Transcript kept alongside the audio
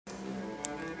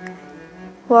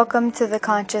Welcome to the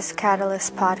Conscious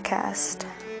Catalyst podcast.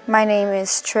 My name is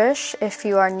Trish if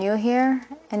you are new here,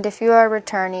 and if you are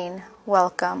returning,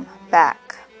 welcome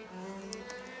back.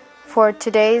 For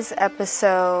today's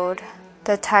episode,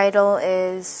 the title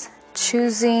is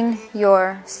Choosing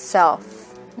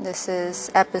Yourself. This is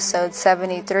episode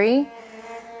 73.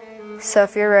 So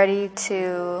if you're ready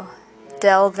to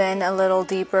delve in a little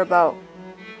deeper about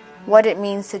what it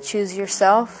means to choose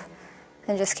yourself,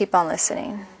 then just keep on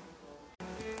listening.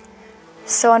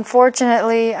 So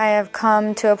unfortunately, I have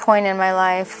come to a point in my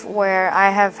life where I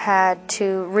have had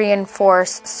to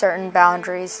reinforce certain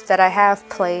boundaries that I have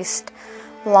placed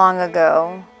long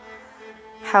ago.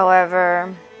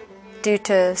 However, due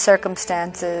to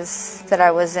circumstances that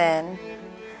I was in,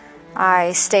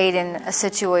 I stayed in a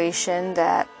situation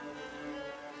that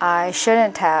I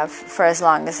shouldn't have for as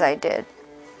long as I did.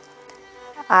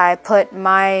 I put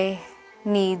my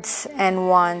needs and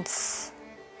wants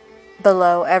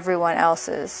below everyone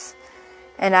else's,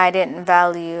 and I didn't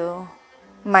value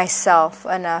myself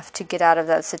enough to get out of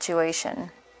that situation.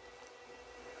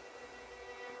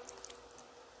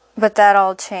 But that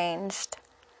all changed,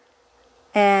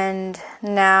 and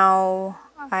now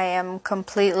I am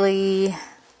completely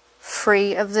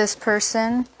free of this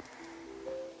person,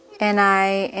 and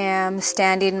I am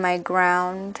standing my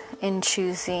ground in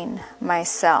choosing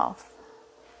myself.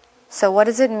 So what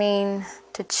does it mean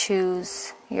to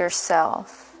choose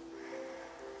yourself?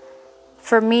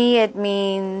 For me, it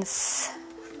means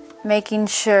making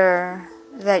sure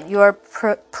that you're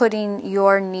putting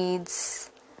your needs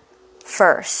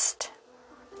first.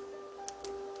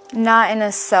 Not in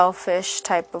a selfish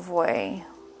type of way,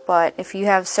 but if you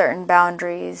have certain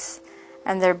boundaries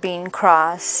and they're being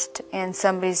crossed and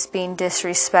somebody's being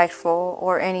disrespectful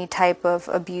or any type of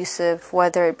abusive,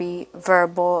 whether it be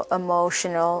verbal,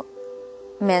 emotional,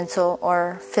 mental,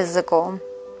 or physical,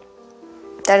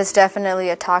 that is definitely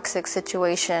a toxic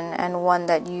situation and one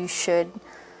that you should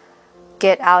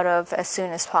get out of as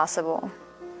soon as possible.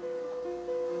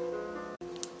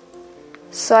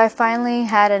 So I finally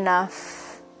had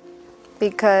enough,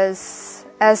 because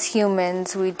as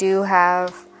humans we do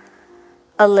have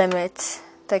a limit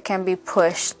that can be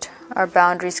pushed. Our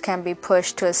boundaries can be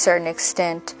pushed to a certain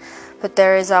extent, but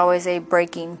there is always a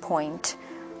breaking point.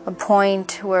 A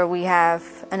point where we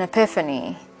have an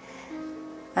epiphany,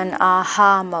 an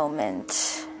aha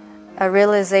moment, a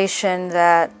realization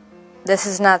that this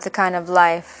is not the kind of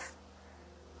life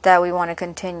that we want to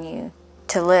continue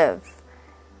to live.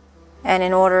 And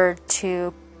in order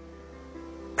to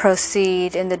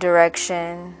proceed in the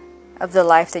direction of the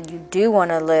life that you do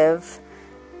want to live,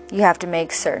 you have to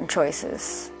make certain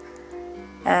choices.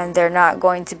 And they're not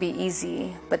going to be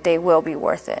easy, but they will be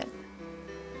worth it.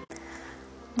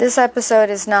 This episode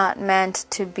is not meant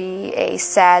to be a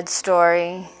sad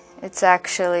story. It's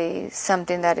actually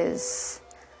something that is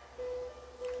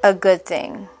a good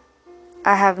thing.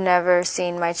 I have never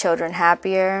seen my children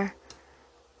happier.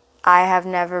 I have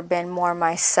never been more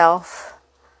myself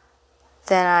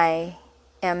than I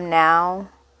am now.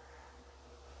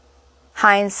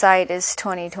 Hindsight is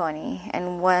 20/20,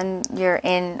 and when you're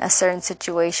in a certain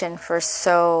situation for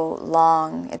so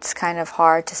long, it's kind of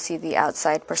hard to see the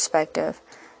outside perspective.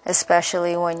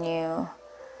 Especially when you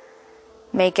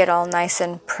make it all nice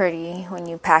and pretty, when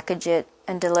you package it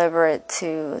and deliver it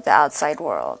to the outside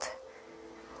world.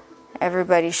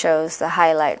 Everybody shows the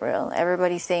highlight reel.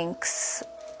 Everybody thinks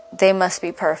they must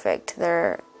be perfect.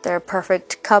 They're a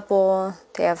perfect couple.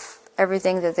 They have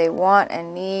everything that they want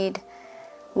and need.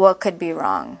 What could be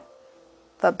wrong?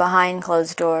 But behind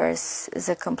closed doors is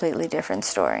a completely different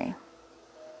story.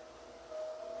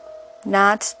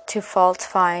 Not to fault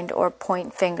find or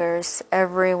point fingers,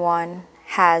 everyone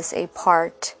has a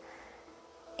part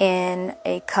in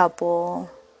a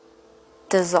couple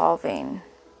dissolving.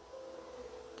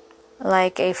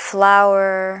 Like a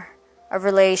flower, a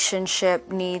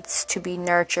relationship needs to be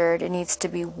nurtured, it needs to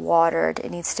be watered,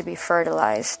 it needs to be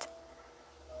fertilized.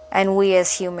 And we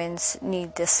as humans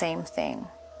need the same thing.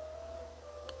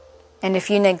 And if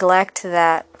you neglect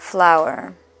that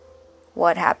flower,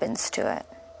 what happens to it?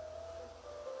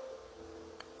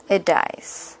 It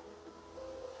dies.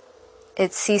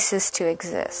 It ceases to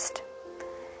exist.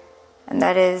 And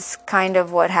that is kind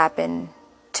of what happened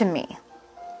to me.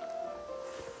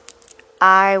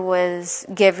 I was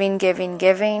giving,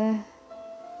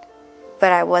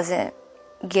 but I wasn't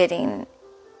getting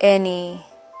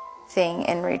anything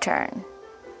in return.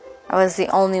 I was the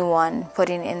only one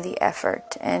putting in the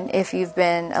effort. And if you've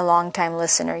been a long-time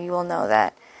listener, you will know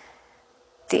that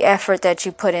the effort that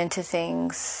you put into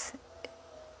things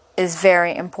is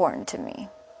very important to me.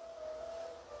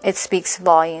 it speaks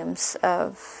volumes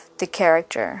of the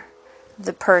character,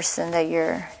 the person that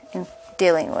you're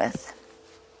dealing with.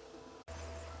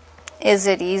 Is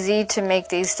it easy to make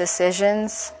these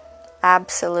decisions?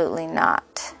 Absolutely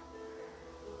not.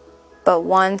 But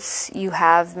once you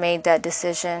have made that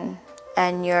decision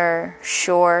and you're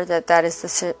sure that that is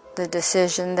the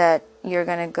decision that you're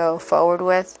going to go forward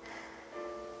with,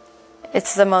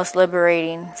 it's the most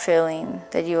liberating feeling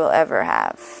that you will ever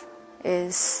have,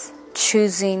 is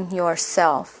choosing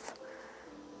yourself,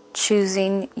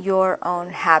 choosing your own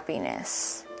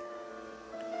happiness,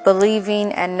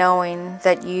 believing and knowing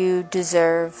that you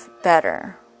deserve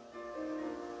better,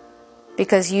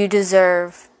 because you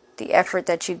deserve the effort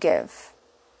that you give.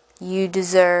 You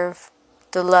deserve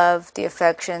the love, the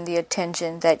affection, the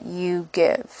attention that you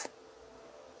give.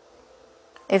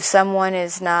 If someone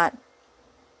is not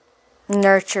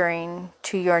nurturing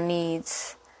to your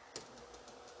needs,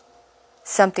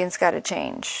 something's got to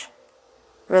change.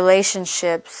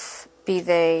 Relationships, be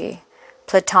they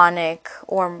platonic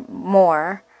or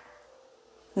more,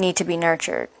 need to be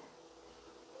nurtured.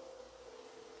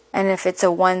 And if it's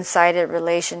a one-sided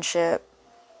relationship,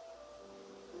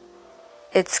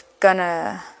 it's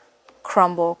gonna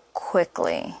crumble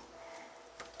quickly,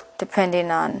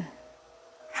 depending on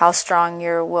how strong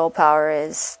your willpower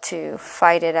is to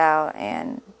fight it out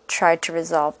and try to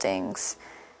resolve things,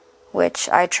 which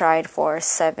I tried for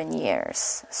 7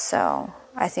 years. So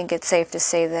I think it's safe to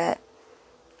say that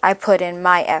I put in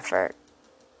my effort,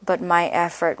 but my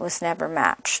effort was never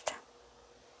matched.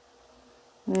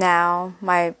 Now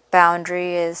my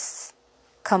boundary is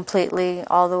completely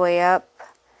all the way up,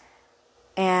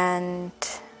 and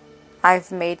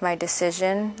I've made my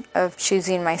decision of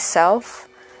choosing myself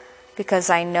because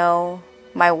I know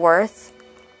my worth,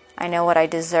 I know what I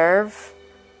deserve,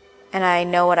 and I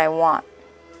know what I want.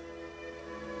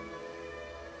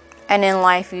 And in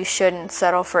life, you shouldn't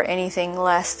settle for anything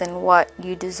less than what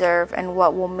you deserve and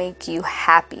what will make you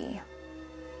happy.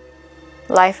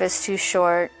 Life is too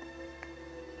short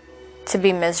to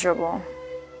be miserable.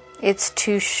 It's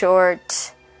too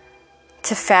short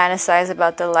to fantasize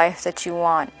about the life that you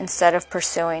want instead of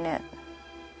pursuing it.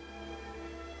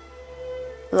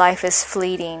 Life is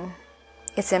fleeting,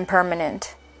 it's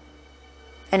impermanent,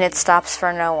 and it stops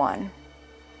for no one.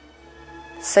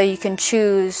 So you can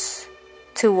choose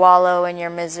to wallow in your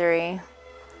misery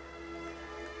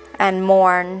and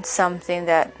mourn something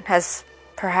that has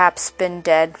perhaps been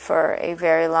dead for a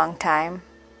very long time.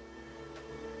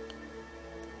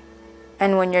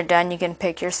 And when you're done, you can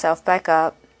pick yourself back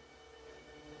up,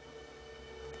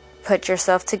 put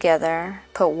yourself together,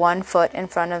 put one foot in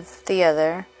front of the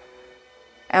other,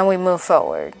 and we move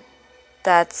forward.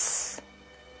 That's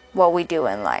what we do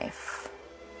in life.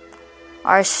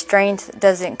 Our strength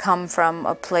doesn't come from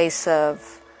a place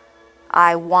of,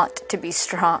 I want to be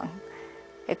strong.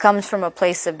 It comes from a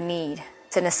place of need.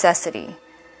 It's a necessity.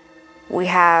 We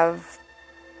have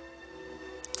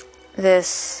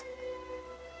this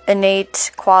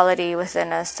innate quality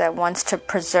within us that wants to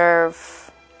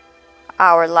preserve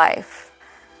our life,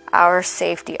 our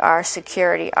safety, our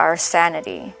security, our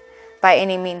sanity, by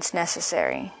any means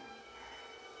necessary.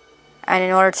 And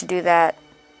in order to do that,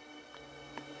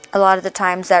 a lot of the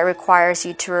times that requires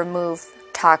you to remove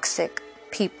toxic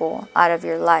people out of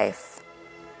your life.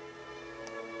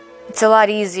 It's a lot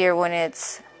easier when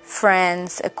it's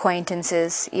friends,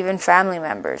 acquaintances, even family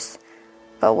members.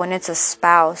 But when it's a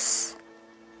spouse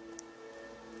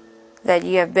that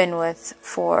you have been with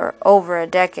for over a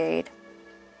decade,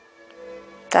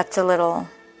 that's a little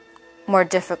more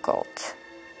difficult.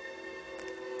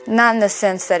 Not in the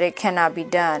sense that it cannot be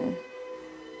done,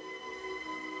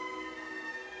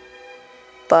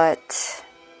 but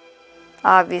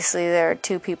obviously there are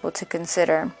two people to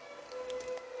consider.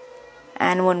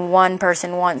 And when one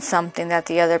person wants something that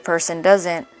the other person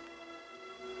doesn't,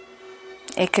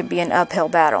 it could be an uphill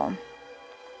battle.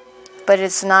 But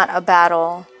it's not a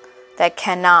battle that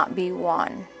cannot be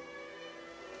won.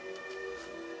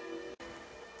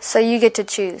 So you get to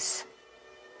choose.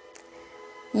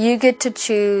 You get to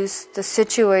choose the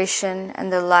situation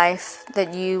and the life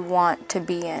that you want to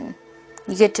be in.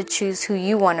 You get to choose who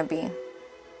you want to be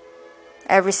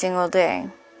every single day.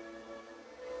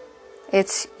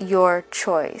 It's your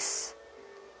choice.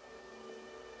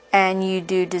 And you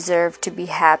do deserve to be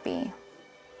happy.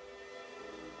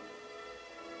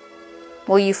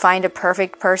 Will you find a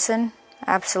perfect person?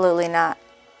 Absolutely not.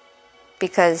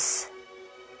 Because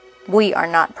we are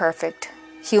not perfect.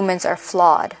 Humans are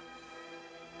flawed.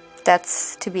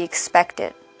 That's to be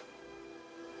expected.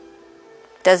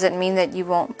 Doesn't mean that you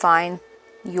won't find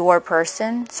your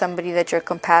person, somebody that you're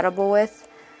compatible with.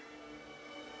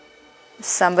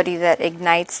 somebody that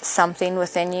ignites something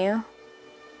within you,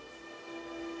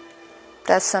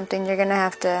 that's something you're going to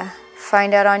have to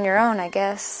find out on your own, I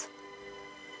guess.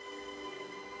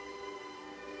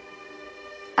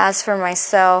 As for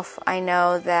myself, I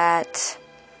know that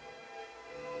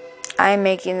I'm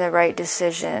making the right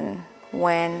decision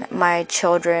when my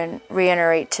children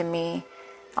reiterate to me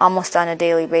almost on a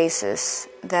daily basis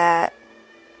that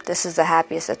this is the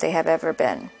happiest that they have ever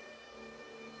been.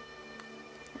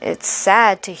 It's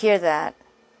sad to hear that,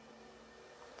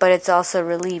 but it's also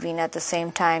relieving at the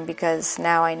same time, because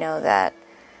now I know that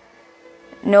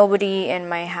nobody in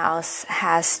my house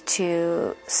has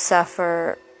to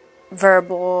suffer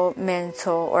verbal,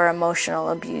 mental, or emotional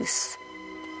abuse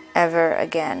ever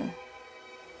again.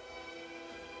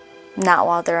 Not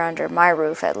while they're under my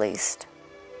roof, at least.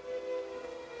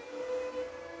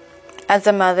 As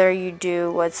a mother, you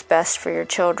do what's best for your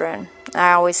children.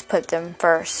 I always put them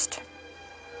first.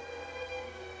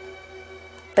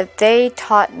 But they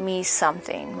taught me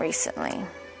something recently.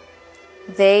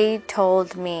 They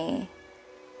told me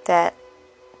that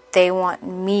they want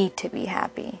me to be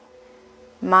happy.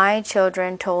 My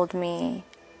children told me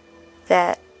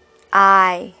that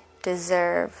I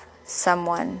deserve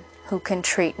someone who can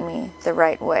treat me the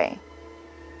right way.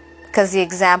 Because the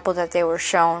example that they were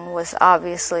shown was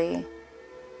obviously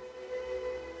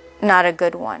not a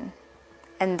good one.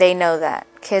 And they know that.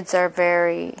 Kids are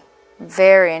very,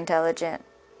 very intelligent.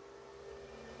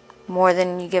 More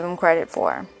than you give them credit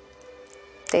for.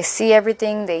 They see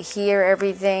everything, they hear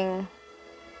everything.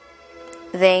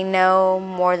 They know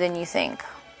more than you think.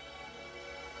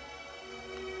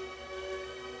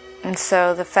 And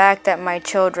so the fact that my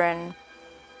children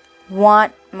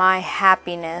want my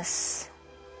happiness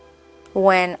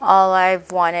when all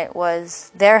I've wanted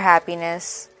was their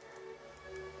happiness,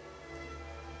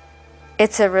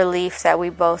 it's a relief that we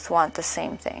both want the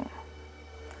same thing.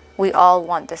 We all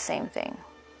want the same thing.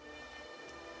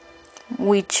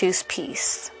 We choose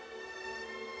peace.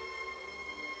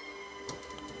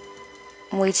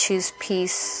 We choose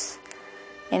peace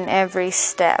in every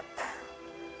step.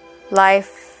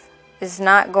 Life is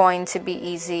not going to be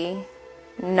easy.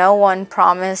 No one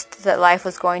promised that life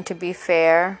was going to be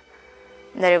fair,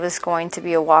 that it was going to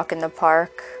be a walk in the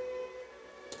park.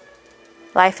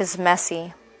 Life is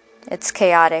messy. It's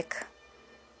chaotic.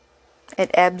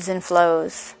 It ebbs and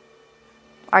flows.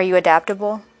 Are you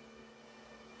adaptable?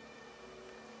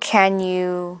 Can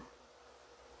you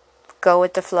go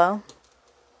with the flow?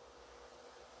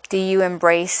 Do you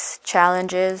embrace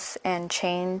challenges and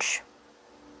change?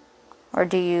 Or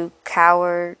do you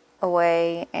cower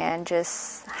away and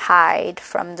just hide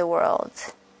from the world,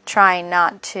 trying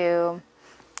not to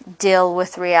deal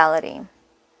with reality?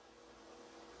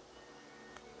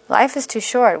 Life is too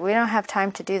short. We don't have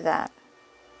time to do that.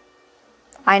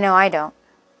 I know I don't.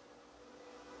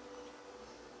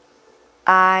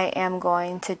 I am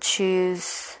going to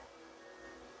choose,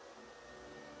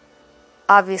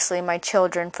 obviously, my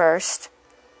children first,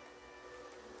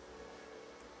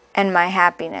 and my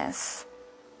happiness.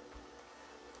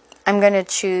 I'm going to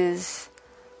choose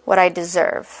what I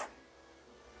deserve.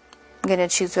 I'm going to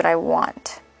choose what I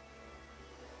want.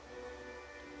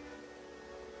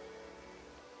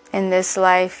 In this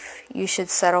life, you should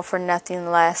settle for nothing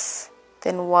less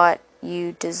than what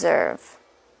you deserve.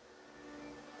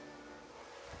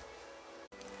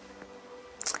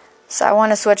 So I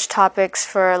want to switch topics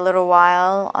for a little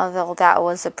while, although that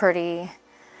was a pretty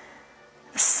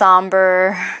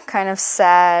somber, kind of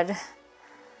sad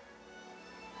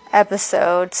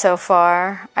episode so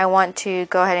far. I want to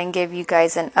go ahead and give you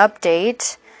guys an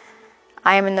update.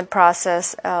 I am in the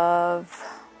process of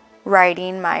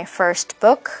writing my first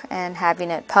book and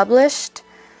having it published.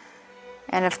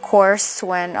 And of course,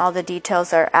 when all the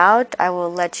details are out, I will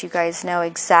let you guys know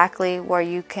exactly where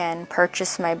you can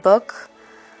purchase my book.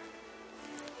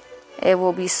 It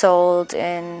will be sold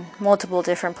in multiple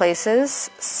different places,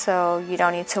 so you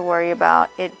don't need to worry about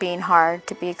it being hard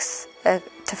to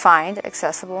find,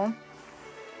 accessible.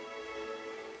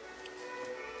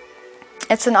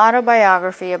 It's an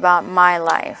autobiography about my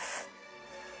life.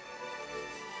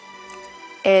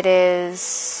 It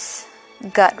is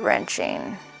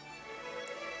gut-wrenching.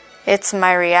 It's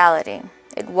my reality.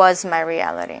 It was my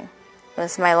reality. It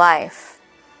was my life.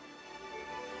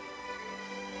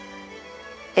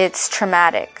 It's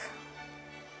traumatic,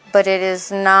 but it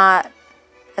is not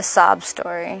a sob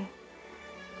story.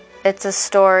 It's a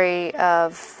story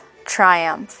of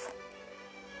triumph.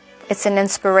 It's an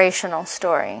inspirational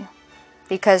story,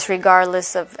 because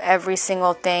regardless of every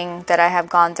single thing that I have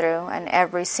gone through and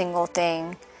every single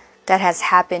thing that has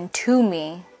happened to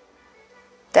me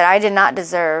that I did not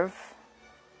deserve,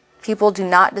 People do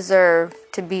not deserve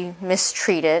to be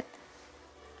mistreated,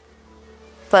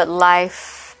 but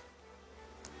life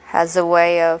has a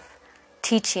way of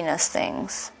teaching us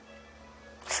things.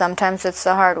 Sometimes it's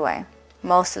the hard way.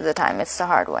 Most of the time it's the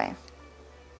hard way.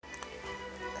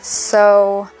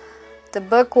 So the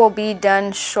book will be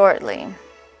done shortly.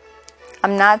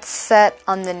 I'm not set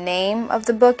on the name of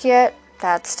the book yet.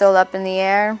 That's still up in the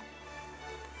air.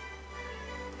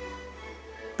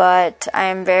 But I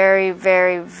am very,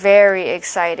 very, very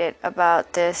excited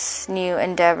about this new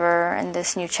endeavor and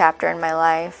this new chapter in my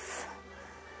life.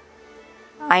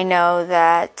 I know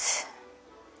that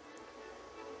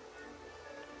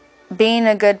being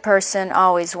a good person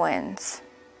always wins.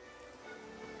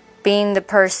 Being the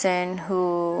person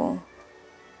who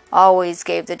always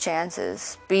gave the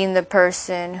chances. Being the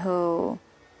person who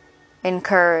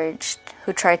encouraged,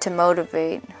 who tried to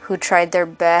motivate, who tried their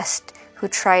best, who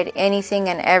tried anything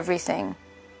and everything.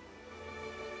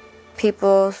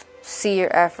 People see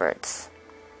your efforts.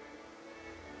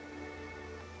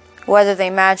 Whether they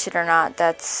match it or not,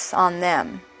 that's on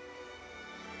them.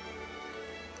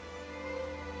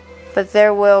 But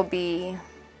there will be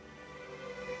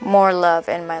more love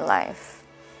in my life.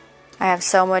 I have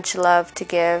so much love to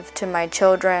give to my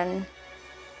children,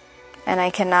 and I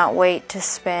cannot wait to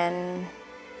spend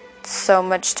so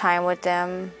much time with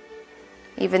them.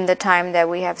 Even the time that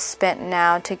we have spent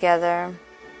now together,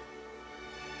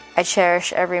 I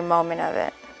cherish every moment of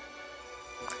it.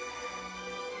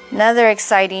 Another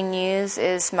exciting news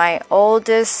is my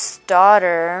oldest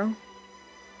daughter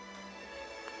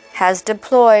has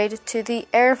deployed to the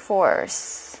Air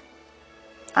Force.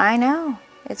 I know,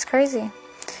 it's crazy.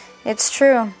 It's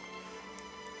true.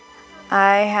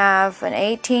 I have an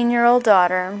 18-year-old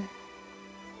daughter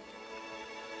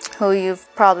who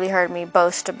you've probably heard me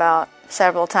boast about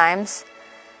several times.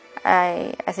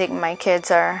 I think my kids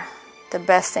are the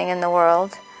best thing in the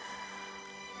world.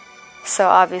 So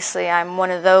obviously I'm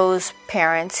one of those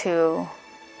parents who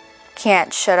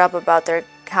can't shut up about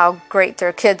how great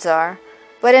their kids are.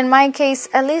 But in my case,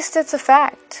 at least it's a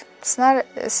fact. It's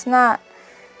not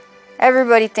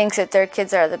everybody thinks that their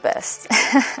kids are the best.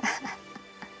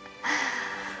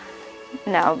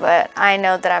 No, but I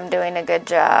know that I'm doing a good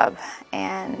job,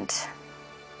 and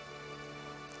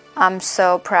I'm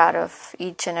so proud of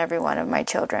each and every one of my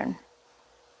children.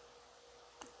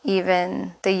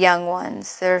 Even the young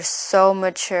ones, they're so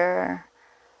mature.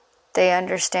 They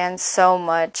understand so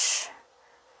much.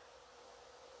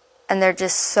 And they're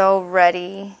just so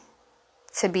ready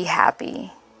to be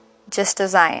happy, just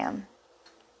as I am.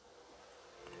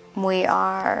 We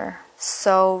are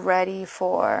so ready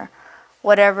for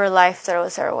whatever life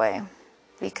throws our way.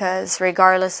 Because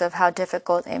regardless of how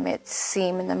difficult it may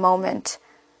seem in the moment,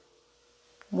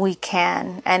 we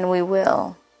can and we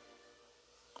will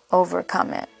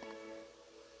overcome it.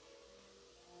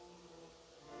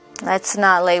 Let's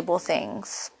not label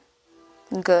things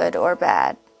good or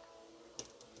bad.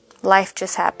 Life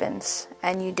just happens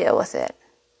and you deal with it.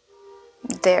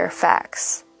 They're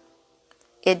facts.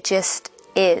 It just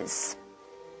is.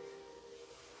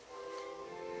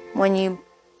 When you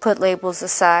put labels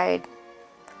aside,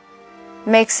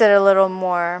 makes it a little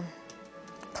more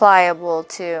pliable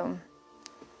to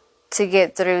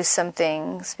get through some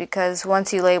things, because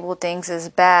once you label things as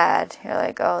bad, you're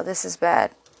like, oh, this is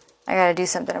bad. I gotta do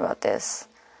something about this.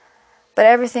 But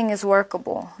everything is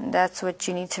workable, and that's what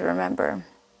you need to remember,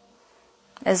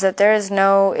 is that there is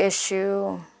no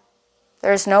issue,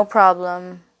 there is no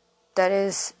problem that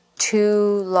is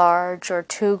too large or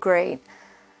too great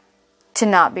to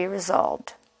not be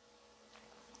resolved.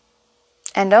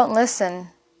 And don't listen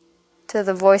to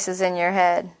the voices in your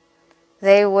head.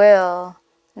 They will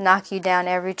knock you down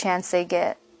every chance they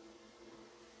get.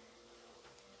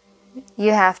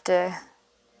 You have to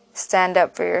stand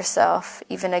up for yourself,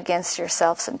 even against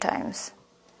yourself sometimes.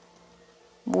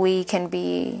 We can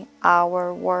be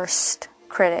our worst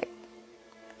critic.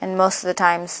 And most of the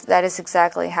times, that is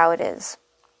exactly how it is.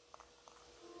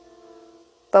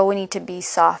 But we need to be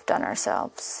soft on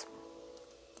ourselves.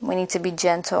 We need to be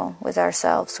gentle with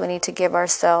ourselves. We need to give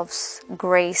ourselves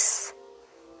grace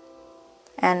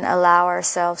and allow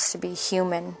ourselves to be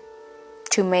human,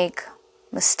 to make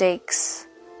mistakes,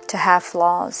 to have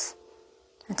flaws,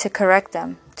 and to correct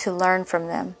them, to learn from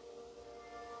them.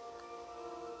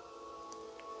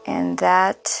 And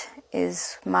that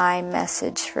is my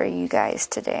message for you guys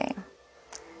today.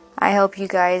 I hope you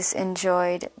guys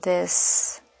enjoyed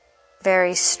this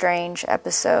very strange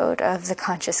episode of the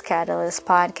Conscious Catalyst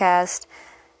podcast.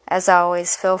 As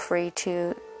always, feel free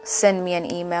to send me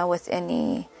an email with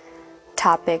any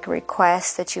topic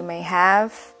requests that you may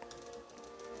have,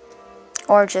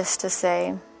 or just to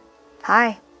say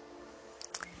Hi.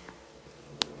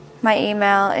 My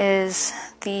email is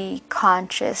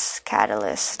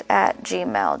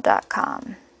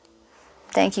theconsciouscatalyst@gmail.com.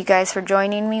 Thank you guys for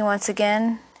joining me once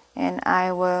again, and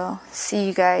I will see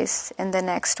you guys in the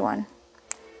next one.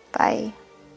 Bye.